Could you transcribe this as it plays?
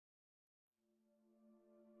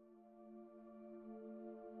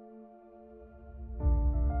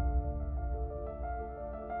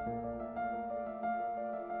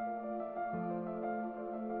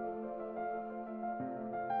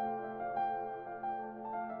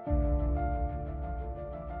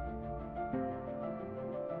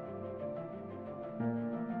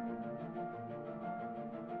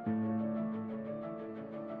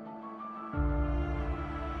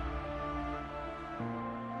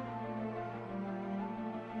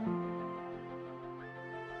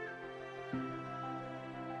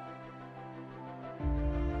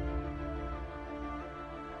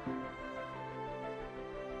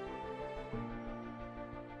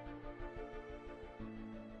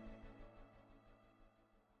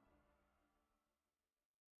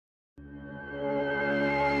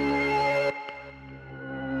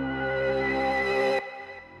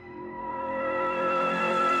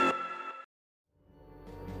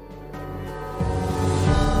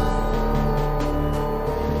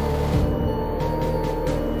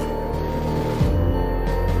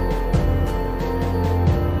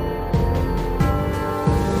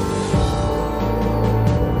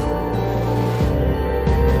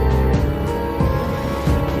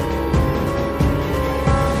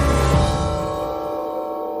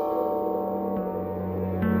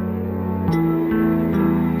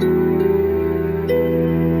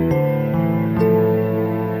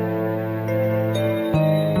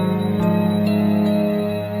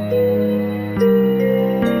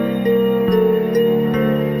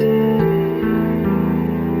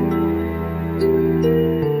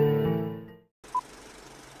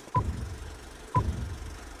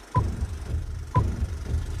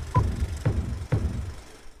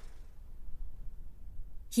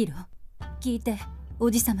ヒロ、聞いて。お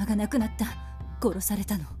じさまが亡くなった。殺され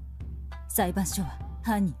たの。裁判所は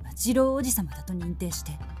犯人は次郎おじさまだと認定し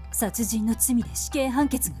て殺人の罪で死刑判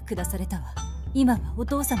決が下されたわ。今はお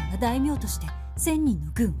父様が大名として1000人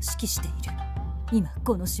の軍を指揮している。今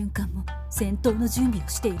この瞬間も戦闘の準備を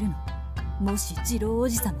しているの。もし次郎お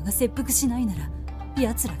じさまが切腹しないなら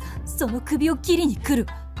奴らがその首を切りに来る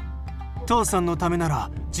わ。父さんのためなら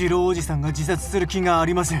次郎おじさんが自殺する気があ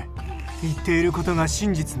りません。言っていることが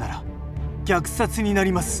真実なら虐殺にな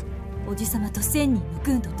ります。おじさまと1000人の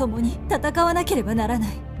軍と共に戦わなければならない。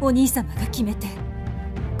お兄様が決めて。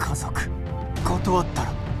家族断った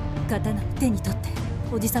ら。刀を手に取って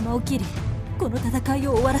おじさまを切り、この戦い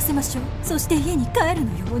を終わらせましょう。そして家に帰る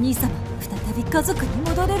のよ。お兄様、再び家族に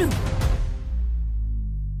戻れるわ。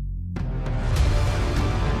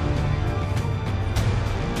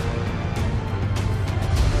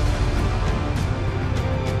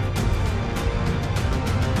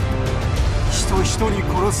人一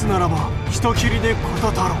人殺すならば人斬りで事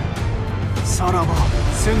太郎。さらば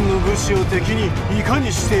千の武士を敵にいか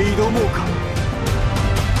にして挑もうか。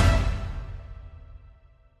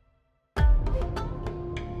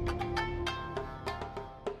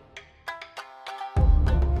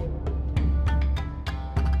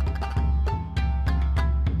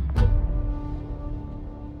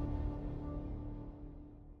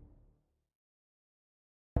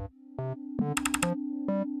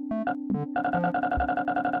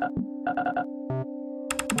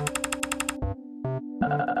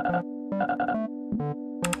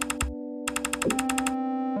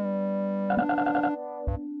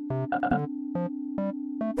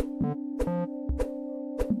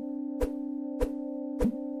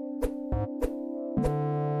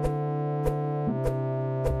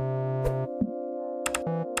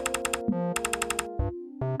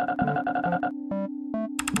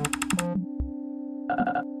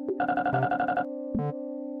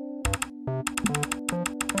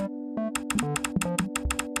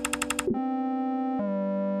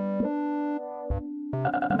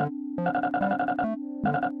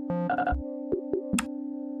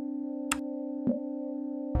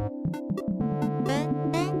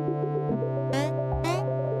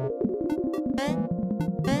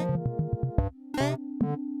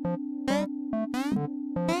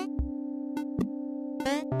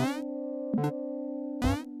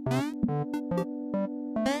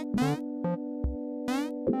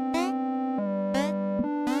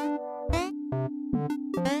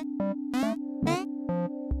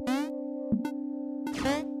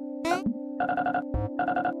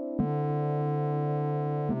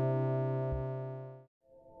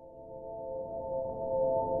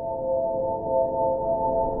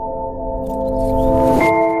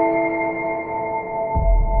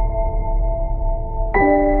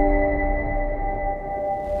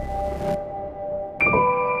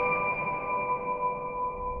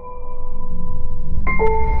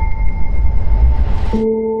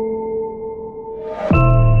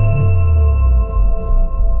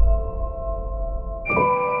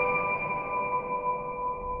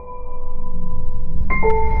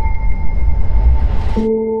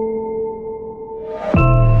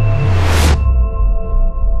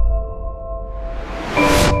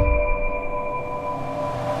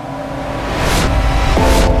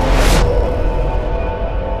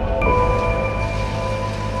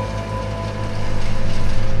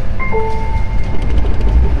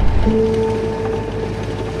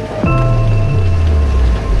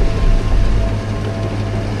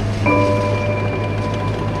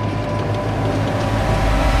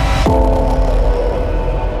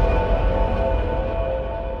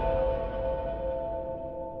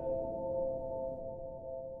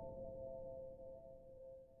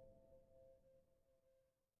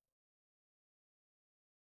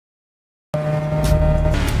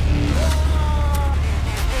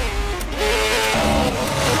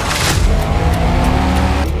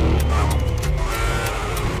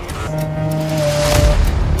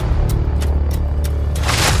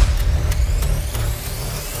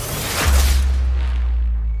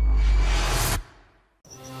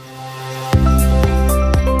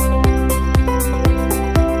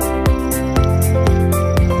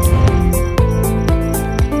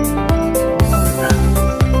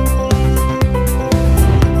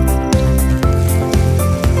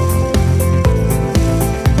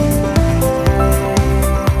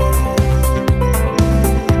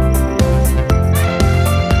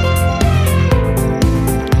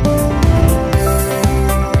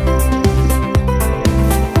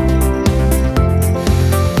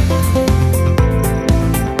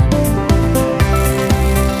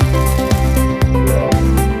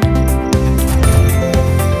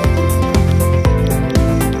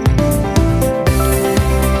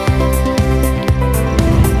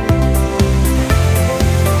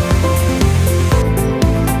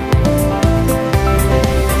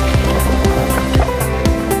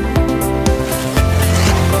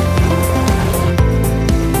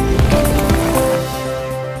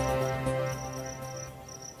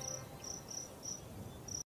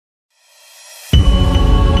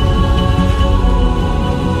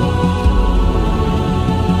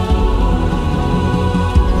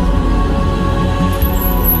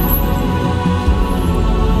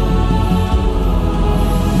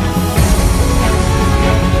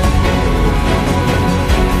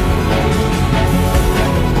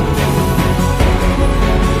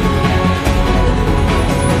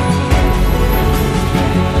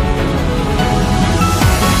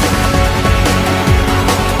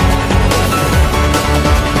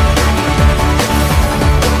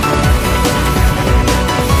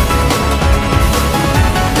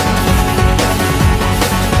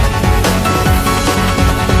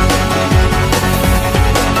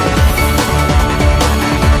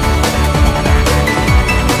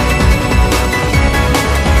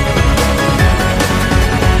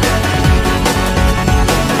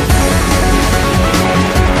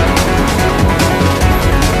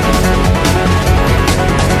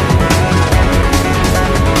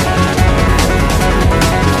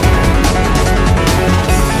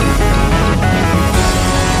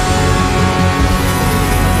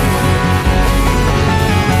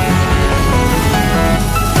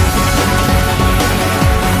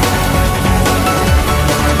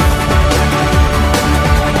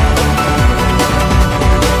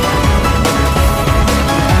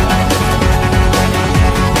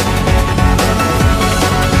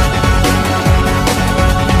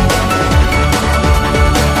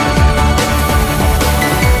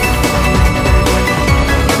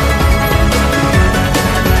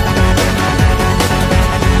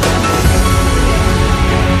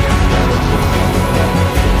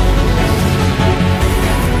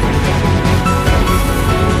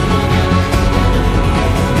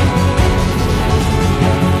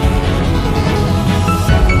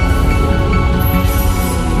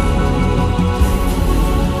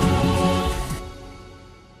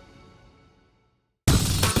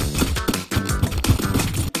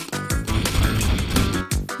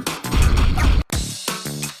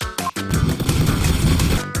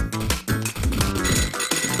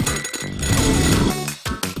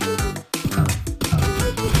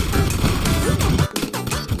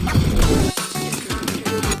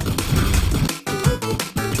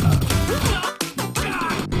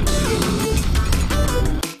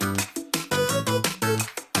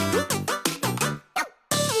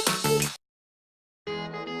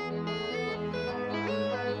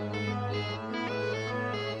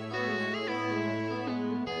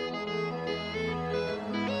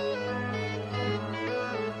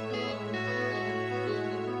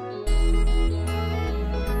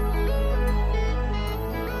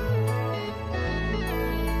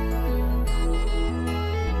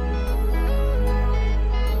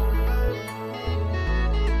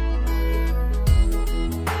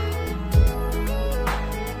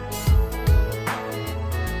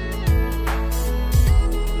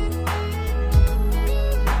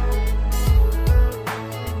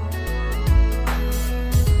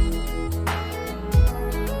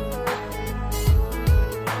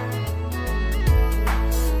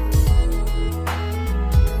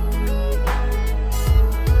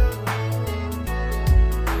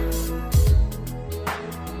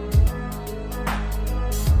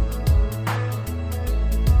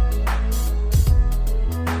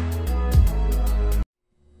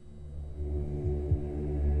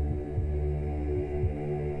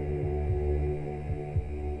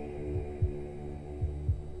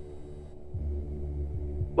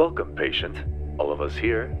Welcome, patient. All of us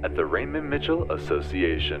here at the Raymond Mitchell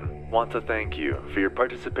Association want to thank you for your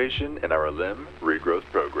participation in our limb regrowth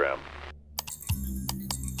program.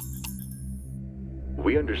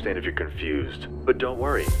 We understand if you're confused, but don't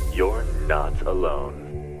worry, you're not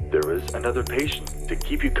alone. There is another patient to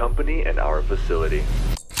keep you company in our facility.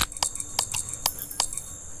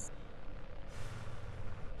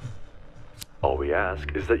 All we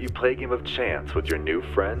ask is that you play a game of chance with your new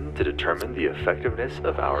friend to determine the effectiveness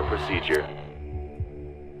of our procedure.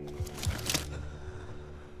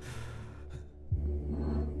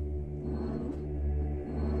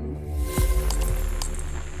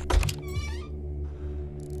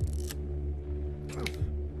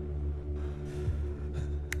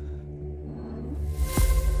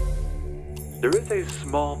 There is a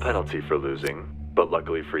small penalty for losing, but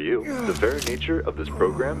luckily for you, the very nature of this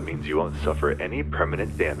program means you won't suffer any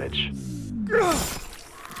permanent damage.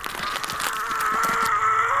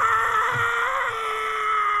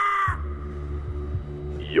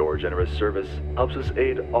 Your generous service helps us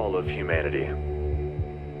aid all of humanity.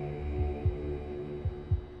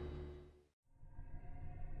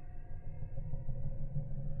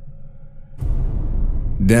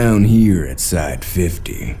 Down here at Site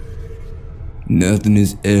 50, nothing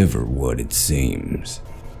is ever what it seems.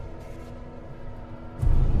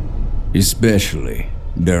 Especially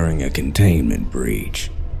during a containment breach.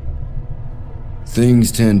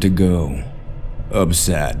 Things tend to go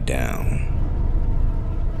upside down.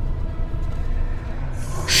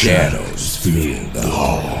 Shadows fill the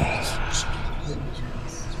halls,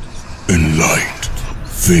 and light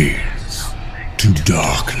fades to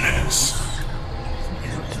darkness.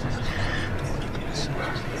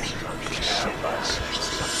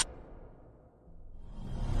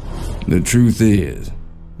 The truth is,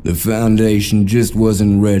 the Foundation just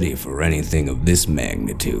wasn't ready for anything of this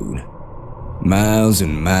magnitude. Miles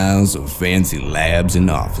and miles of fancy labs and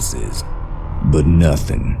offices, but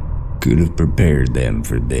nothing could have prepared them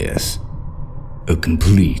for this. A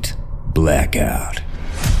complete blackout.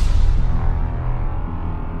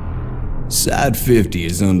 Site 50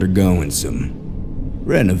 is undergoing some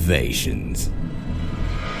renovations.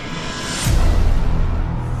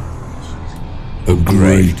 A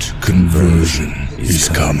great conversion is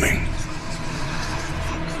coming.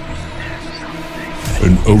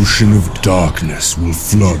 An ocean of darkness will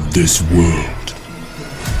flood this world.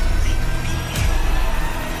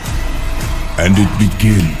 And it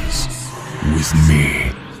begins with me.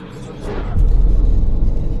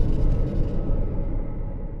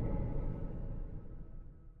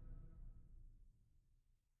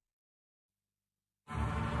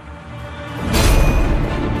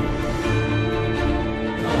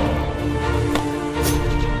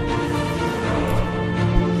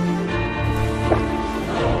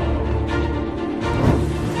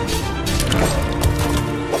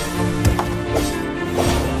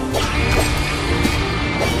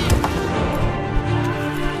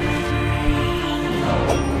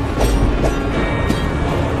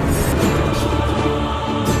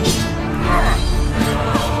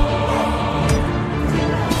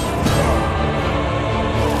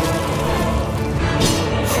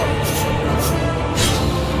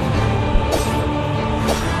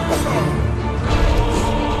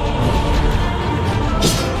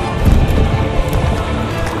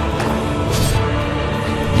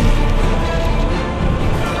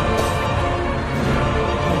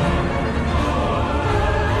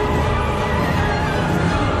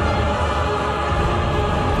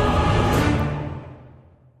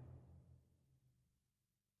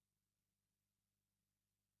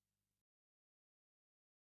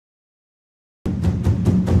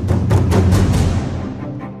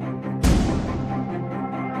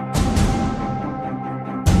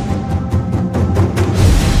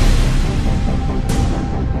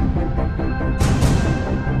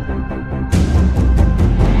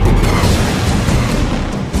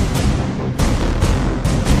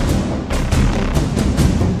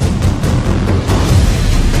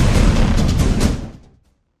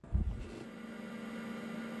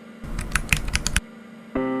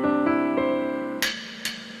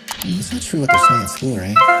 It's not true what they're saying at school,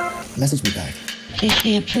 right? Message me back. They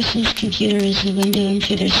say a person's computer is the window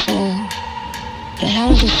into their soul. But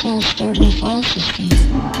how is a soul stored in a file system?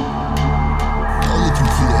 All the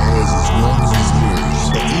computer has is wrongs and zeros.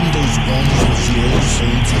 But in those wrongs and zeros,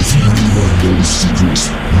 if you want those secrets,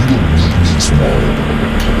 you don't need me tomorrow.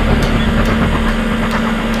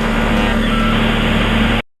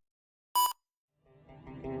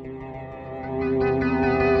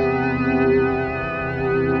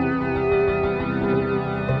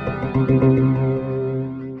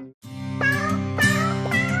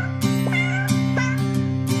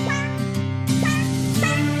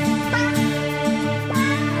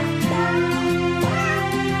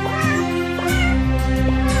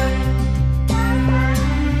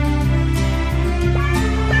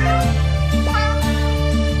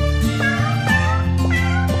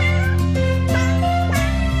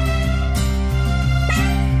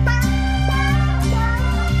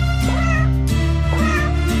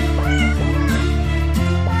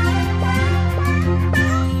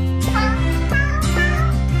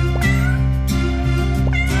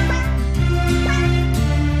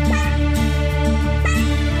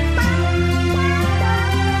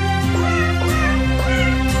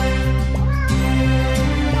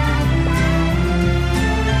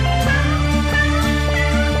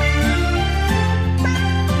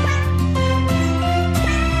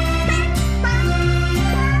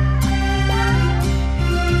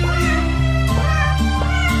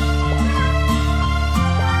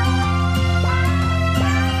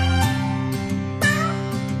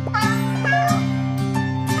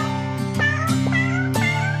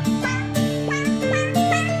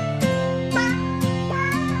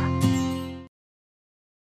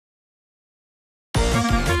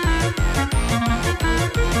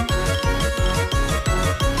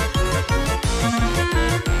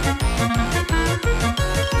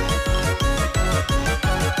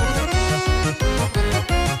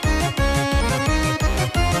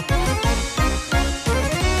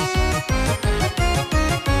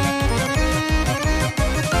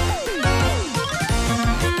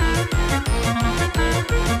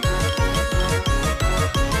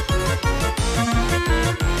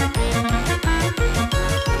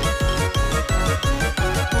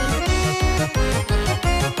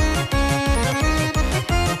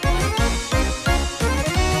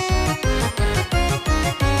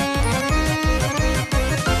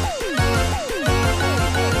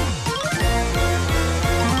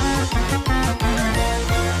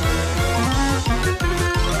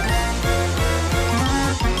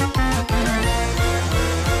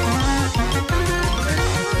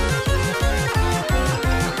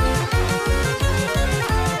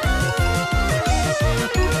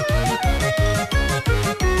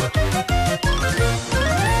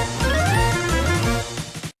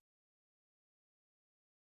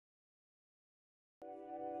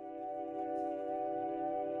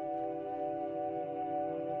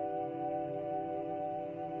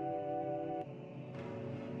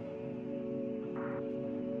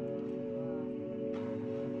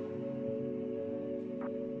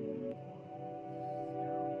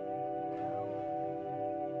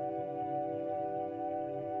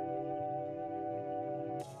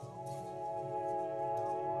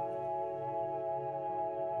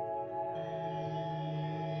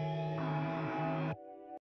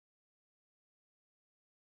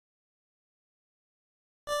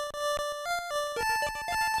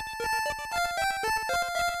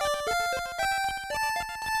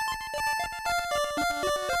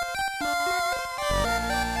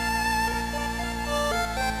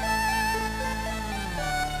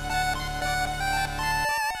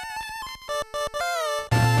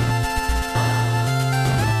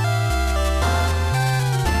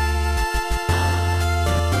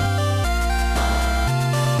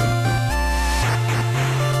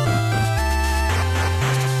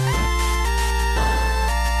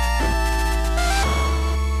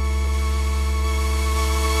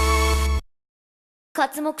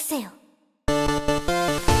 刮目せよ。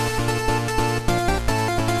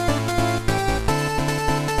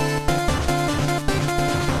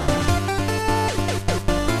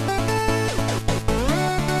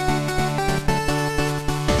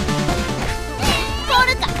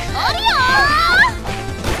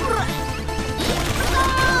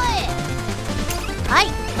はい、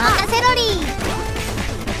任せろり。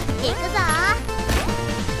行くぞ。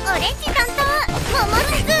オレンジ担当、モモス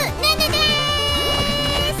ズねねで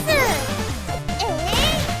ーす。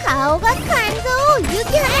顔が肝臓を雪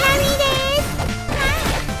原